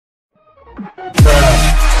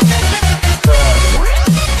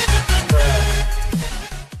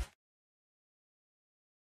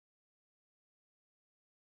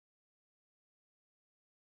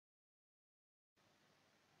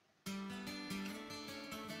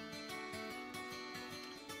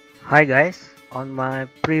Hi guys, on my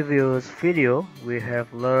previous video we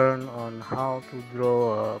have learned on how to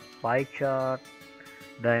draw a pie chart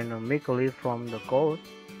dynamically from the code.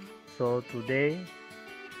 So today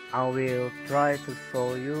I will try to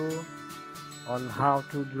show you on how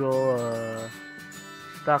to draw a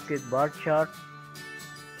stacked bar chart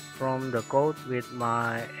from the code with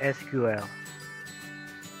my SQL.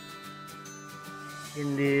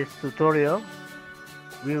 In this tutorial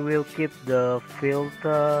we will keep the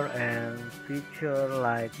filter and feature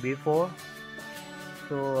like before.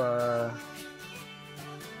 So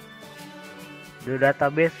the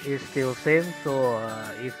database is still same, so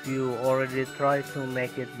if you already tried to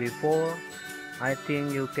make it before, I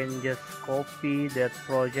think you can just copy that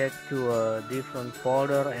project to a different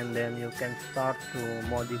folder and then you can start to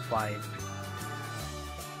modify it.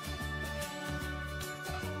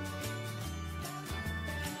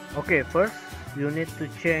 Okay, first you need to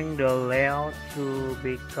change the layout to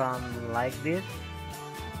become like this,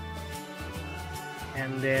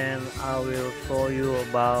 and then I will show you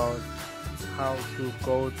about how to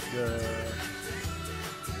code the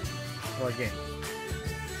project.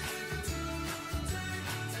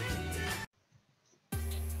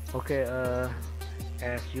 Okay,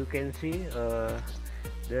 as you can see,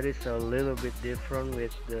 there is a little bit different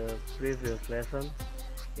with the previous lesson.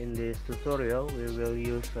 In this tutorial we will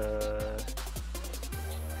use a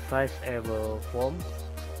sizeable form.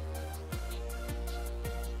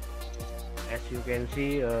 As you can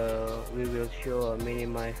see, we will show a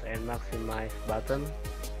minimize and maximize button.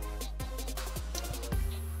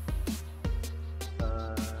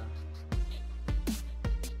 uh,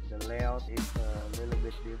 the layout is a little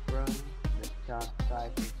bit different, the chart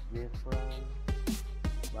size is different,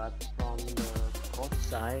 but from the code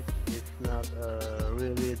side it's not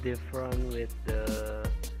really different with the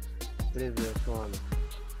previous one.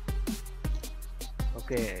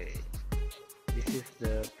 Okay, this is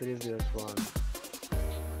the previous one.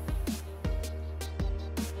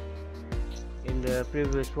 In the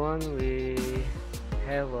previous one we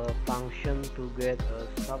have a function to get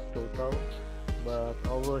a subtotal, but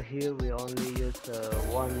over here we only use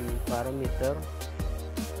one parameter.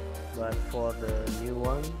 But for the new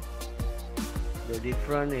one, the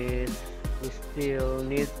difference is we still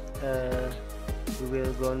need we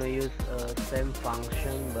will gonna use same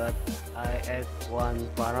function, but I add one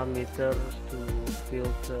parameter to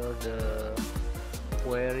filter the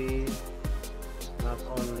query not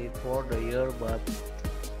only for the year but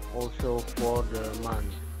also for the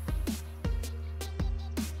month.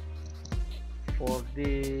 For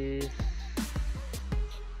this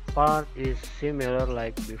part is similar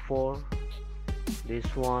like before. This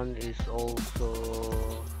one is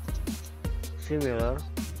also similar,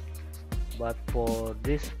 but for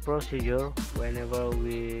this procedure, whenever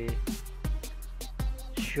we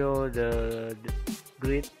show the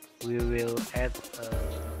grid, we will add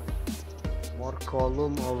more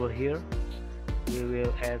column over here. We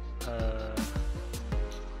will add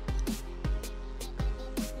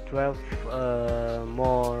 12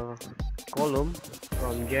 more column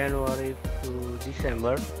from January to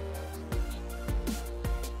December.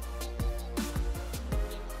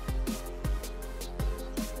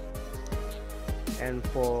 And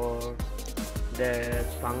for the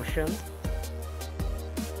function,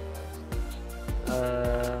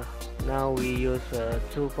 now we use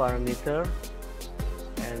two parameter,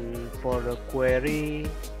 and for the query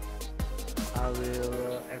I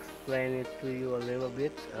will explain it to you a little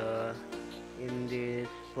bit. In this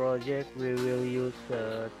project we will use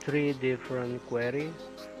three different queries.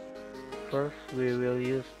 First we will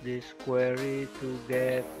use this query to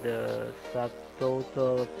get the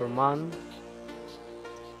subtotal per month.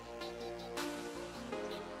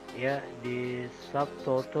 Yeah, the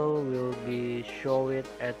subtotal will be shown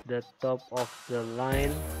at the top of the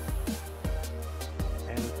line.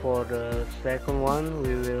 And for the second one,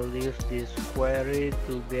 we will use this query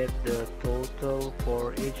to get the total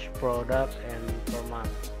for each product and per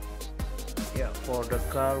month. Yeah, for the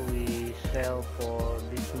car we sell for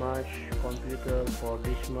this much, computer for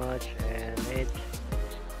this much, and age.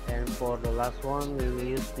 And for the last one, we will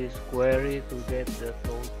use this query to get the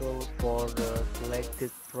total for the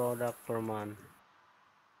selected product per month.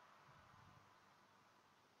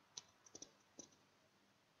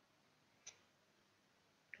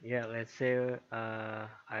 Yeah, let's say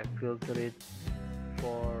I filter it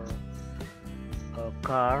for a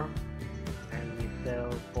car and we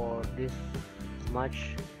sell for this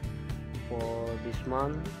much for this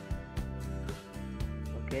month.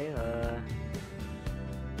 Okay,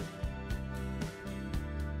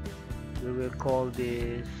 we will call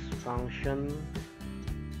this function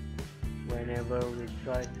whenever we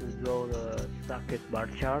try to draw the stacked bar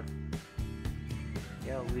chart,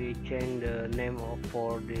 yeah, we change the name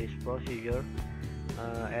for this procedure.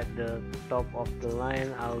 At the top of the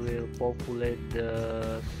line, I will populate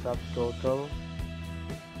the subtotal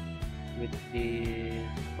with the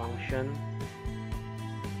function.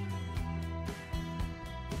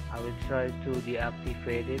 I will try to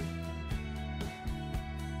deactivate it.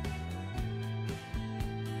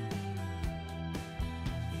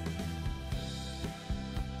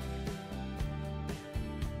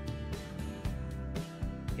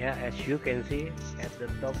 Yeah, as you can see, at the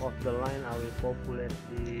top of the line I will populate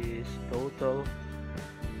this total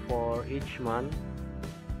for each month.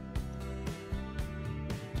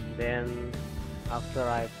 Then after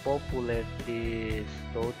I populate this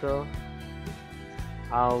total,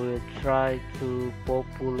 I will try to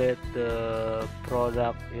populate the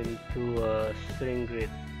product into a string grid.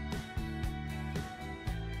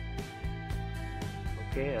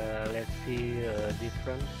 Okay, let's see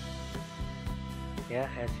difference. Yeah,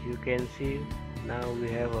 as you can see, now we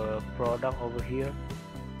have a product over here,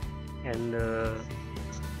 and the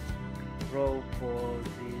row for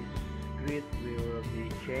this grid will be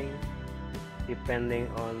changed depending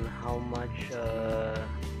on how much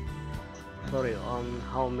on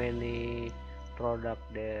how many product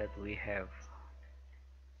that we have.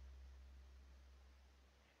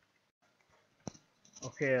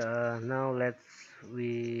 Okay, now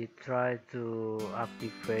we try to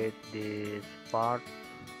activate this part,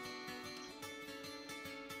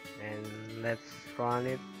 and let's run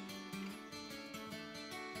it.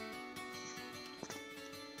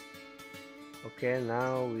 Okay,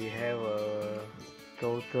 now we have a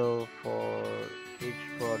total for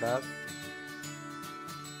each product.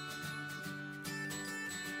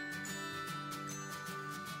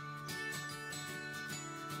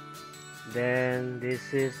 Then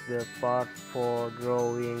this is the part for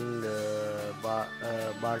drawing the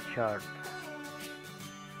bar chart.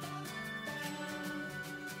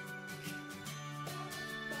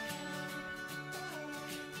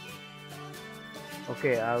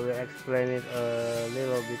 Okay, I will explain it a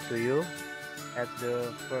little bit to you. At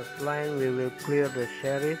the first line, we will clear the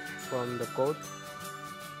serif from the code.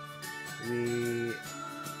 We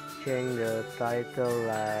change the title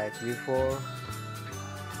like before.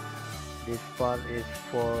 This part is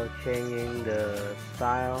for changing the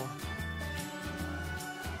style,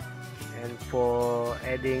 and for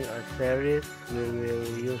adding a series we will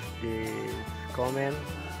use this command.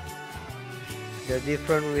 The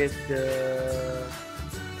difference with the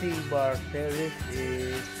T-bar series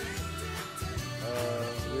is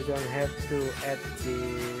we don't have to add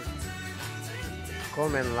this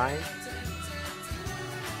command line,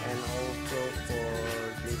 and also for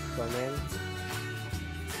this command.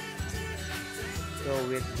 So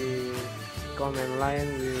with the command line,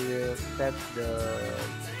 we will set the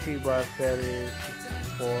T-bar series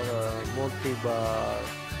for multi-bar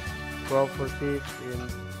properties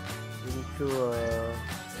into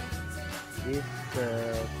this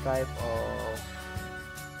type of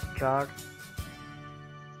chart.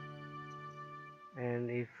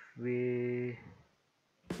 And if we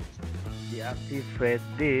deactivate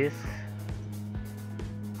this,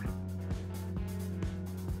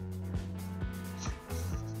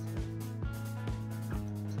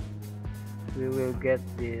 we will get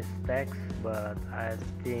this text, but I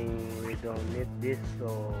think we don't need this,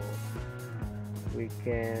 so we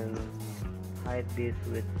can hide this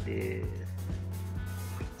with this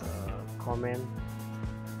comment.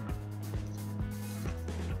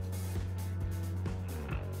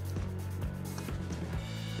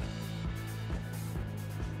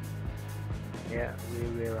 Yeah, we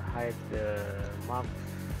will hide the marks.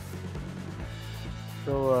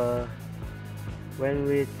 So when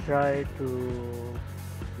we try to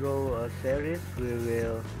draw a series, we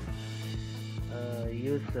will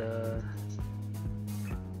use a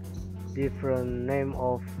different name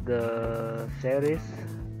of the series.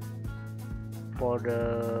 For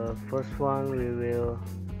the first one, we will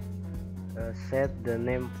set the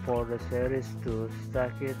name for the series to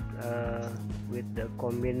stack it with the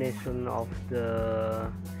combination of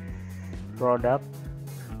the product.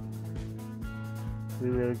 We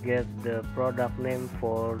will get the product name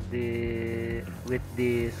for with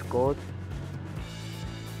this code,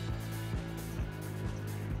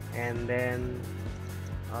 and then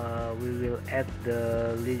we will add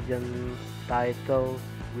the legend title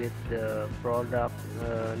with the product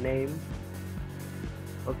name.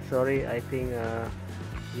 Oh, sorry, I think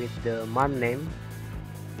with the month name.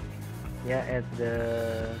 Yeah, at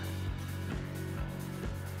the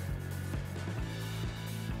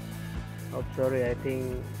oh, sorry, I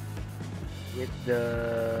think with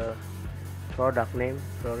the product name,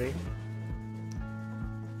 sorry.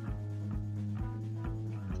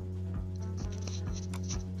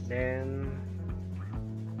 Then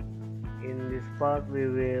in this part we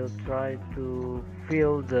will try to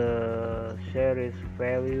fill the series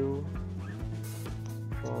value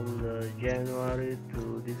from the January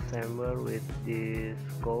to December with this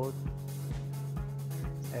code.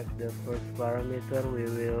 At the first parameter we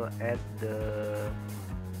will add the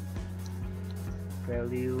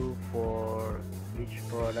value for each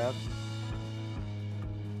product.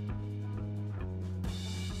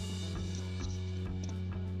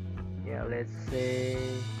 Yeah, let's say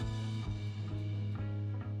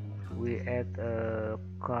we add a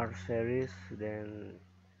car series, then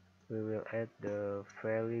we will add the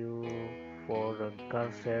value for the car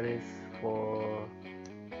series for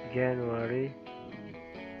January,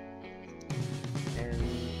 and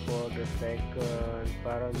for the second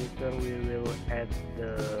parameter we will add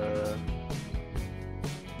the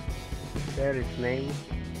series name.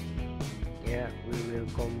 Yeah, we will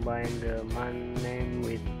combine the month name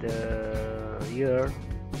with the year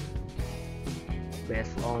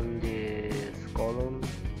based on this column,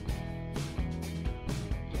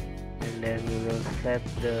 and then we will set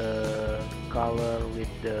the color with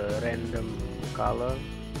the random color.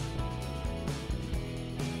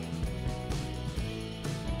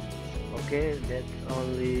 Okay, that's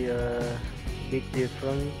only a big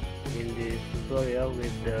difference in this tutorial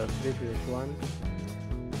with the previous one.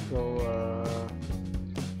 So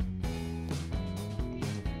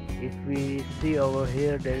if we see over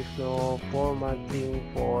here, there is no formatting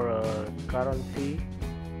for currency,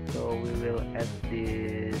 so we will add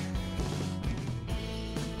this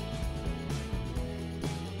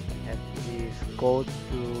code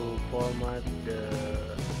to format the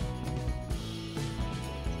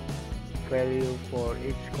value for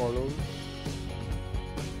each column.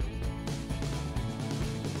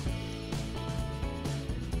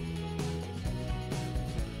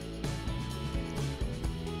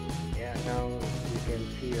 Yeah, now we can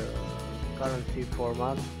see a currency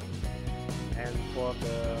format. And for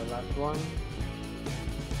the last one,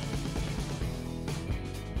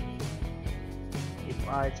 if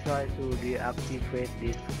I try to deactivate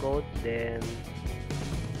this code, then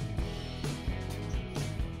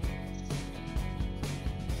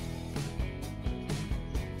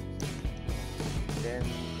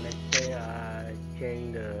let's say I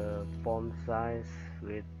change the font size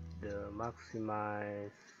with the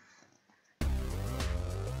maximize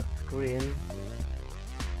screen,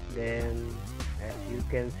 then as you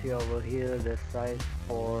can see over here, the size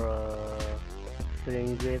for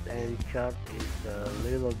string grid and chart is a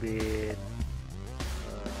little bit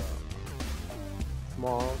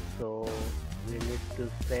small, so we need to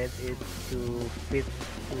set it to fit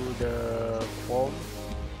to the form.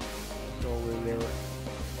 So we will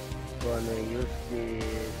gonna use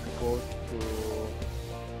this code to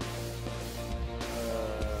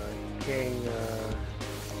change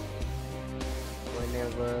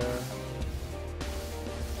whenever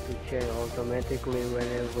to change automatically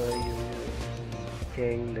whenever you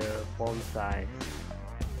change the font size.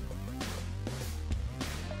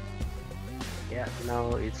 Yeah,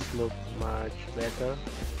 now it's look much better.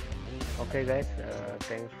 Okay guys,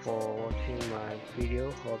 thanks for watching my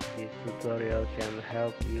video. Hope this tutorial can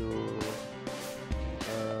help you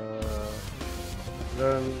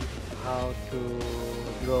learn how to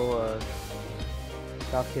draw a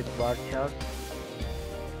circuit bar chart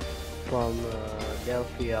from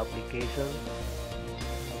Delphi application.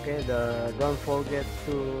 Okay, don't forget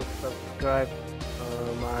to subscribe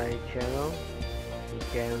my channel. You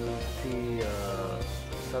can see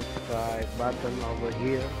subscribe button over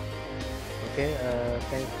here. Okay,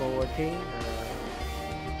 thanks for watching.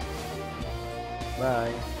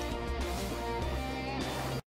 Bye.